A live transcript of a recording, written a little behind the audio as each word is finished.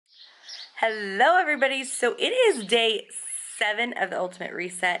Hello everybody. So it is day 7 of the Ultimate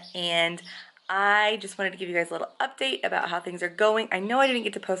Reset, and I just wanted to give you guys a little update about how things are going. I know I didn't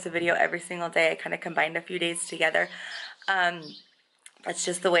get to post a video every single day. I kind of combined a few days together. That's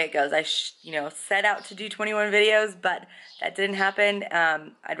just the way it goes. I set out to do 21 videos, but that didn't happen.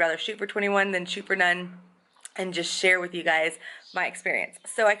 I'd rather shoot for 21 than shoot for none and just share with you guys my experience.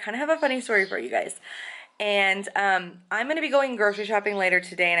 So I kind of have a funny story for you guys. And I'm going to be going grocery shopping later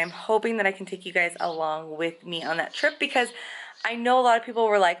today, and I'm hoping that I can take you guys along with me on that trip, because I know a lot of people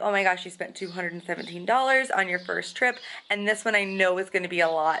were like, oh my gosh, you spent $217 on your first trip, and this one I know is going to be a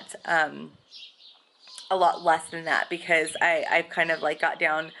lot less than that, because I've kind of like got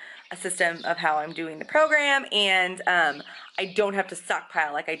down a system of how I'm doing the program, and I don't have to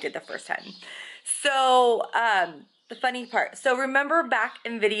stockpile like I did the first time. So the funny part, so remember back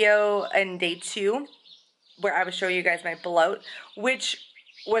in video in day 2, where I was showing you guys my bloat, which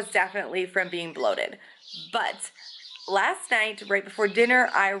was definitely from being bloated. But last night, right before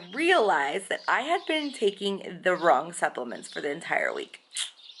dinner, I realized that I had been taking the wrong supplements for the entire week.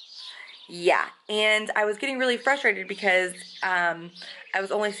 Yeah, and I was getting really frustrated because I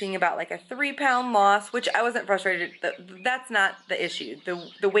was only seeing about like a 3-pound loss, which I wasn't frustrated. That's not the issue.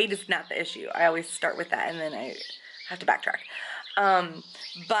 The weight is not the issue. I always start with that, and then I have to backtrack.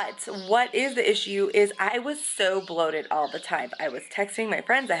 But what is the issue is I was so bloated all the time. I was texting my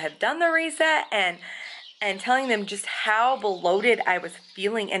friends that had done the reset and telling them just how bloated I was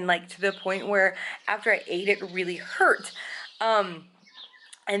feeling, and like to the point where after I ate it really hurt. And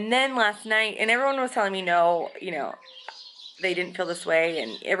then last night, and everyone was telling me no, they didn't feel this way,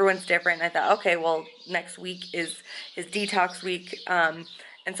 and everyone's different. And I thought, okay, well, next week is detox week, and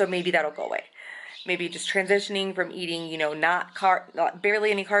so maybe that'll go away. Maybe just transitioning from eating, not barely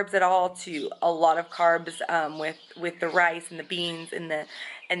any carbs at all, to a lot of carbs with the rice and the beans and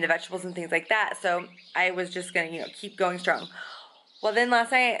the vegetables and things like that. So I was just gonna, keep going strong. Well, then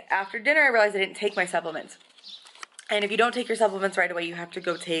last night after dinner, I realized I didn't take my supplements. And if you don't take your supplements right away, you have to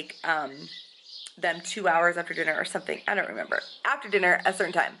go take them 2 hours after dinner or something. I don't remember. After dinner, at a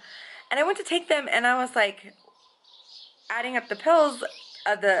certain time. And I went to take them, and I was like adding up the pills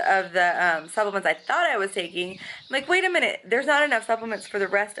of the supplements I thought I was taking. I'm like, wait a minute, there's not enough supplements for the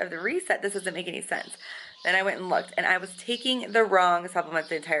rest of the reset. This doesn't make any sense. Then I went and looked, and I was taking the wrong supplements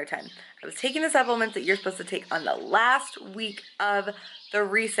the entire time. I was taking the supplements that you're supposed to take on the last week of the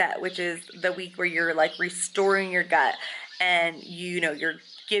reset, which is the week where you're like restoring your gut, and you're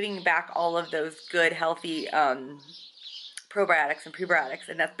giving back all of those good, healthy probiotics and prebiotics,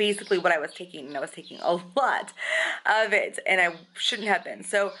 and that's basically what I was taking, and I was taking a lot of it, and I shouldn't have been.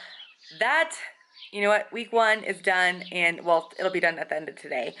 So that, week 1 is done, and well, it'll be done at the end of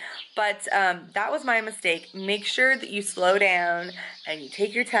today, but that was my mistake. Make sure that you slow down and you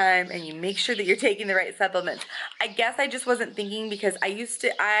take your time and you make sure that you're taking the right supplements. I guess I just wasn't thinking, because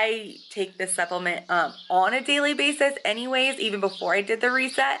I take this supplement on a daily basis anyways, even before I did the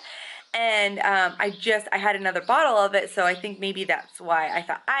reset. And I had another bottle of it, so I think maybe that's why I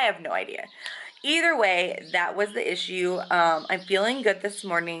thought. I have no idea. Either way, that was the issue. I'm feeling good this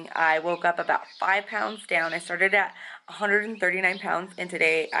morning. I woke up about 5 pounds down. I started at 139 pounds, and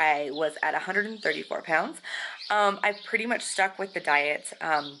today I was at 134 pounds. I've pretty much stuck with the diet.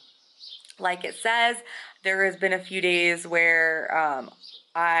 Like it says, there has been a few days where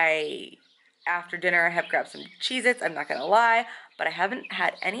after dinner, I have grabbed some Cheez-Its, I'm not going to lie, but I haven't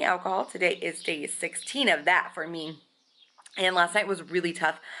had any alcohol. Today is day 16 of that for me. And last night was really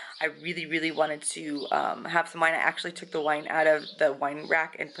tough. I really, really wanted to have some wine. I actually took the wine out of the wine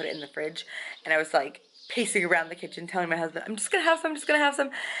rack and put it in the fridge. And I was like pacing around the kitchen telling my husband, I'm just going to have some, I'm just going to have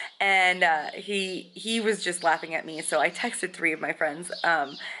some. And he was just laughing at me. So I texted 3 of my friends,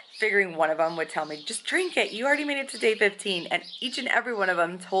 figuring one of them would tell me, just drink it. You already made it to day 15. And each and every one of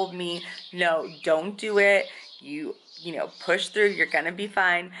them told me, no, don't do it. You push through, you're gonna be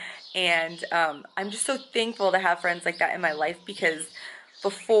fine. And I'm just so thankful to have friends like that in my life, because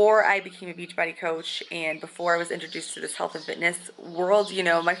before I became a Beachbody coach and before I was introduced to this health and fitness world,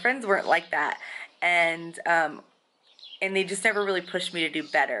 my friends weren't like that. And they just never really pushed me to do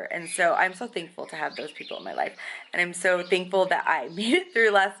better. And so I'm so thankful to have those people in my life. And I'm so thankful that I made it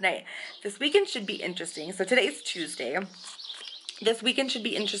through last night. This weekend should be interesting. So today's Tuesday. This weekend should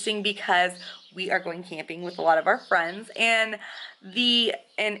be interesting because we are going camping with a lot of our friends and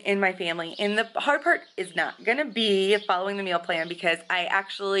my family. And the hard part is not going to be following the meal plan, because I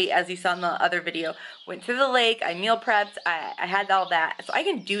actually, as you saw in the other video, went to the lake, I meal prepped, I had all that. So I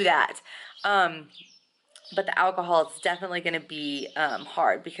can do that. But the alcohol is definitely going to be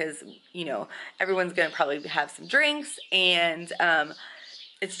hard, because, everyone's going to probably have some drinks, and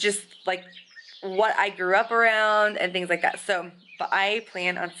it's just like what I grew up around and things like that. So, but I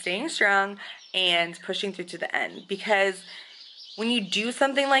plan on staying strong and pushing through to the end, because when you do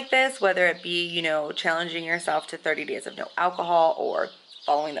something like this, whether it be, you know, challenging yourself to 30 days of no alcohol or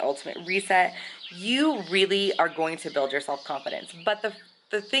following the ultimate reset, you really are going to build your self-confidence. But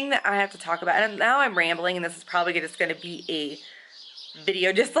the thing that I have to talk about, and now I'm rambling, and this is probably just going to be a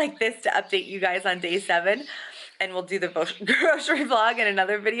video just like this to update you guys on day 7, and we'll do the grocery vlog in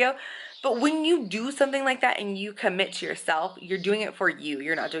another video. But when you do something like that and you commit to yourself, you're doing it for you.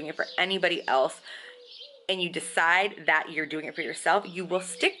 You're not doing it for anybody else. And you decide that you're doing it for yourself, you will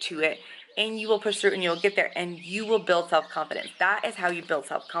stick to it, and you will push through, and you'll get there, and you will build self-confidence. That is how you build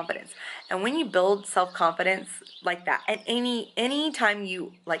self-confidence. And when you build self-confidence like that, at any time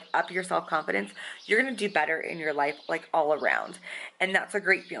you like up your self-confidence, you're going to do better in your life, like all around. And that's a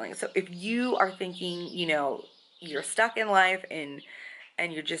great feeling. So if you are thinking, you know, you're stuck in life and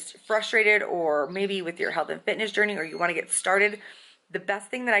you're just frustrated, or maybe with your health and fitness journey, or you want to get started, the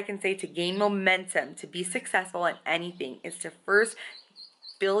best thing that I can say to gain momentum, to be successful in anything, is to first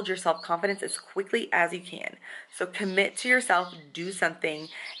build your self-confidence as quickly as you can. So commit to yourself, do something,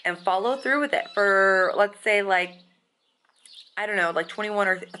 and follow through with it for, let's say, like, I don't know, like 21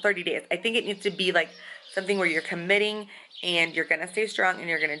 or 30 days. I think it needs to be like something where you're committing and you're going to stay strong and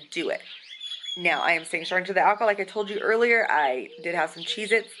you're going to do it. Now, I am staying strong to the alcohol. Like I told you earlier, I did have some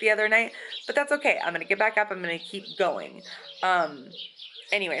Cheez-Its the other night, but that's okay. I'm going to get back up. I'm going to keep going.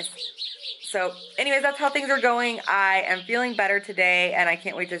 Anyways, that's how things are going. I am feeling better today, and I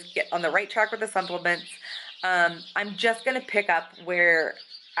can't wait to get on the right track with the supplements. I'm just going to pick up where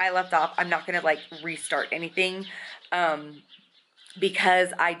I left off. I'm not going to like restart anything, because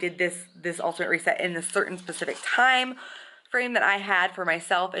I did this ultimate reset in a certain specific time frame that I had for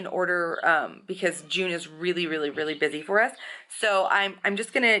myself in order, because June is really, really, really busy for us. So I'm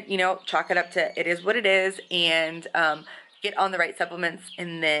just gonna, you know, chalk it up to it is what it is, and get on the right supplements,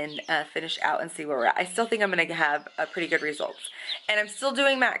 and then finish out and see where we're at. I still think I'm gonna have pretty good results, and I'm still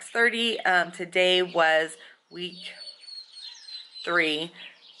doing max 30. Today was week 3,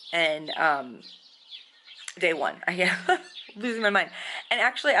 and day 1. I am losing my mind. And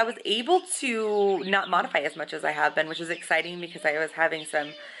actually, I was able to not modify as much as I have been, which is exciting, because I was having some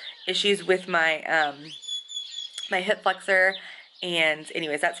issues with my my hip flexor. And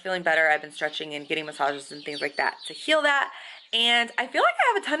anyways, that's feeling better. I've been stretching and getting massages and things like that to heal that. And I feel like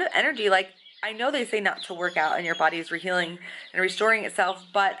I have a ton of energy. Like, I know they say not to work out and your body is rehealing and restoring itself,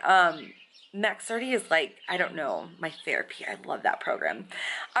 but Max 30 is like, I don't know, my therapy. I love that program.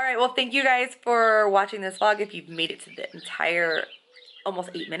 All right, well, thank you guys for watching this vlog. If you've made it to the entire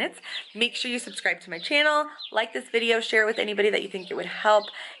almost 8 minutes, make sure you subscribe to my channel, like this video, share it with anybody that you think it would help.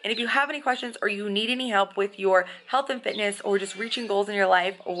 And if you have any questions, or you need any help with your health and fitness, or just reaching goals in your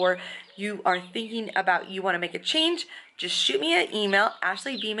life, or you are thinking about you want to make a change, just shoot me an email,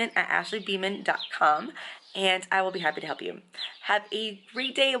 ashleybeeman@ashleybeeman.com, and I will be happy to help you. Have a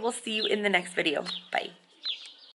great day, and we'll see you in the next video. Bye.